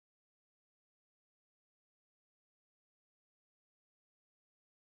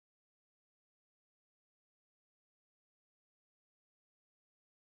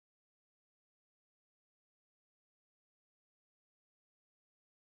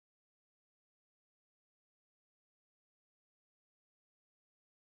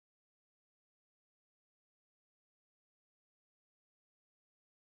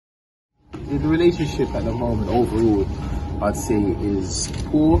The relationship at the moment overall, I'd say, is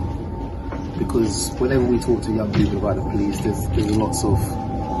poor, because whenever we talk to young people about the police, there's lots of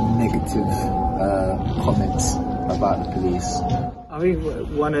negative comments about the police. I think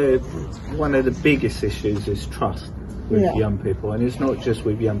one of the biggest issues is trust with young people, and it's not just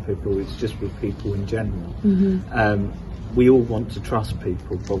with young people, it's just with people in general. We all want to trust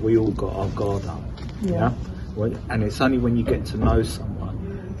people, but we all got our guard up. And it's only when you get to know someone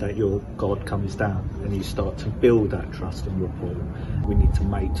that your guard comes down and you start to build that trust and rapport. We need to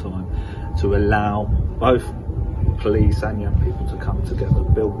make time to allow both police and young people to come together,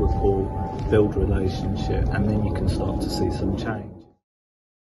 build rapport, build relationship, and then you can start to see some change.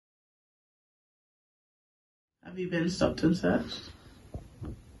 Have you been stopped and searched?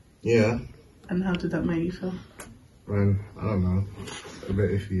 Yeah. And how did that make you feel? Man, I don't know. A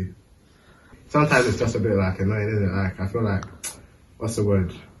bit iffy. Sometimes it's just a bit like annoying, isn't it? Like, I feel like, what's the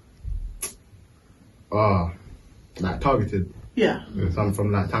word? Like targeted. Yeah.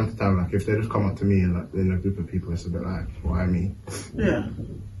 From like time to time, like if they just come up to me and like in a group of people, it's a bit like, why me? Yeah.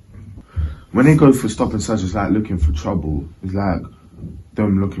 When they go for stop and search, it's like looking for trouble. It's like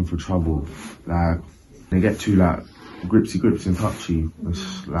them looking for trouble. Like they get too like gripsy and touchy.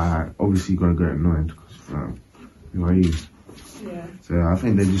 It's like obviously you're gonna get annoyed because like, who are you? Yeah. So I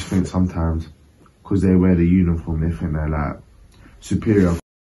think they just think sometimes because they wear the uniform, they think they're like superior.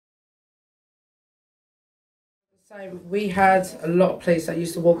 We had a lot of police that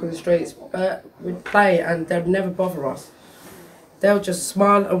used to walk on the streets, but we'd play and they'd never bother us. They'll just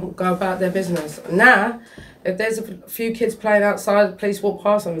smile and go about their business. Now, if there's a few kids playing outside, the police walk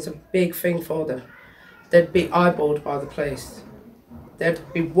past them, it's a big thing for them. They'd be eyeballed by the police. They'd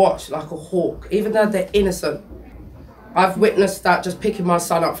be watched like a hawk, even though they're innocent. I've witnessed that just picking my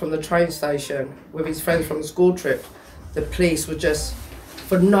son up from the train station with his friends from the school trip. The police were just,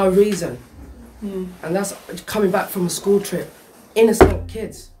 for no reason. And that's coming back from a school trip. Innocent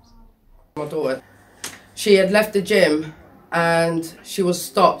kids. My daughter, she had left the gym and she was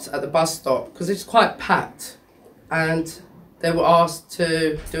stopped at the bus stop because it's quite packed, and they were asked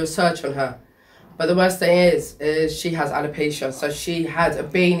to do a search on her. But the worst thing is she has alopecia, so she had a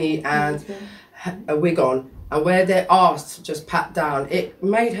beanie and a wig on, and where they're asked to just pat down, it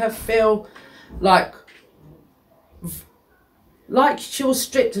made her feel like she was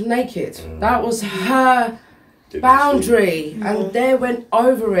stripped naked. That was her boundary, and they went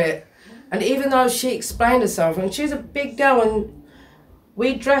over it. And even though she explained herself, and she's a big girl, and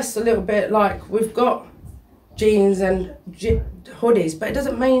we dress a little bit like we've got jeans and hoodies, but it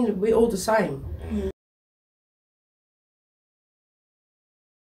doesn't mean we're all the same.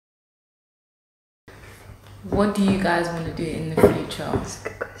 What do you guys want to do in the future? That's a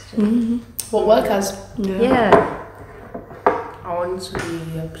good question. What work as? Yeah. I want to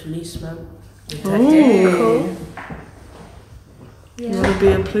be a policeman. Cool. You want to be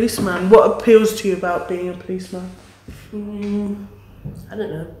a policeman? What appeals to you about being a policeman? I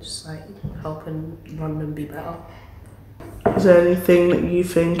don't know, just like helping London be better. Is there anything that you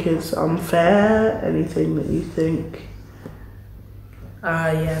think is unfair? Anything that you think?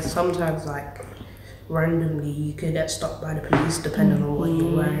 Yeah, sometimes like randomly you could get stopped by the police depending on what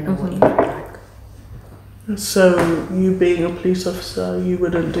you're wearing and what you look like. So you being a police officer, you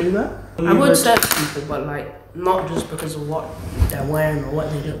wouldn't do that? I would search people, but like not just because of what they're wearing or what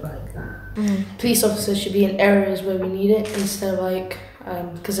they look like. Police officers should be in areas where we need it instead of like,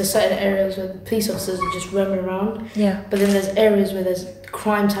 because there's certain areas where the police officers are just roaming around. Yeah. But then there's areas where there's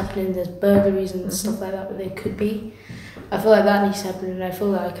crimes happening, there's burglaries and stuff like that where they could be. I feel like that needs to happen, and I feel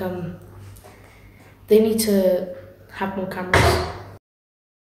like they need to have more cameras.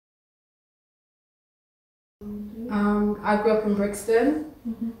 I grew up in Brixton.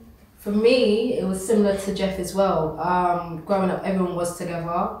 For me, it was similar to Jeff as well. Growing up, everyone was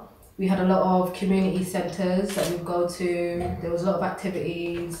together. We had a lot of community centres that we'd go to. There was a lot of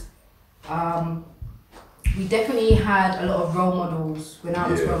activities. We definitely had a lot of role models when I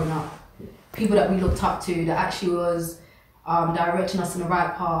was growing up. People that we looked up to that actually was directing us in the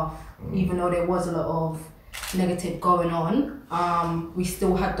right path, even though there was a lot of negative going on. We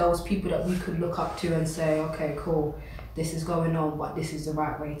still had those people that we could look up to and say, okay, cool, this is going on, but this is the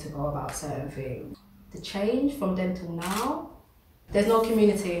right way to go about certain things. The change from then till now, there's no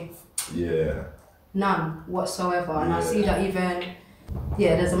community. Yeah. None whatsoever. And I see that even,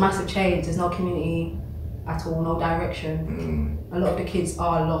 there's a massive change. There's no community at all, no direction. A lot of the kids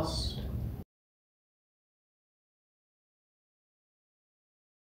are lost.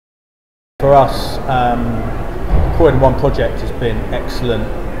 For us, Croydon One project has been excellent.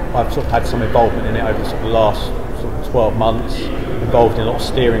 I've sort of had some involvement in it over sort of the last sort of 12 months, involved in a lot of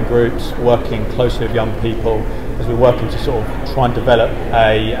steering groups, working closely with young people, as we're working to sort of try and develop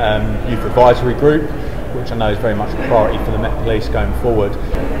a youth advisory group, which I know is very much a priority for the Met Police going forward.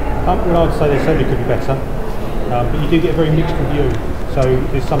 Well, I'd say they certainly could be better, but you do get a very mixed review. So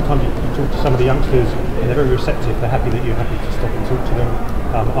there's sometimes you talk to some of the youngsters and they're very receptive. They're happy that you're happy to stop and talk to them,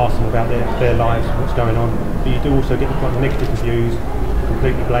 ask them about their lives, what's going on. But you do also get quite negative reviews,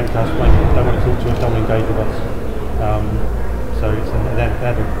 completely blank us, don't want to talk to us, don't want to engage with us. So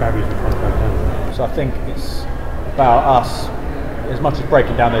they're the barriers we're trying to break down. So I think it's about us, as much as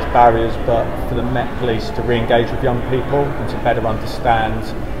breaking down those barriers, but for the Met Police to re-engage with young people and to better understand,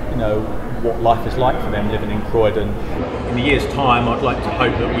 you know, what life is like for them living in Croydon. In a year's time, I'd like to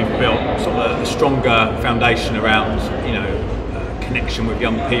hope that we've built sort of a stronger foundation around, you know, connection with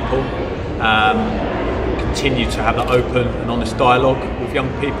young people. Continue to have that open and honest dialogue with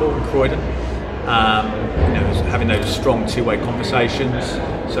young people in Croydon. You know, having those strong two-way conversations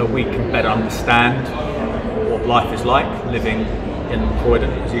so we can better understand what life is like living in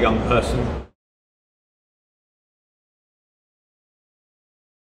Croydon as a young person.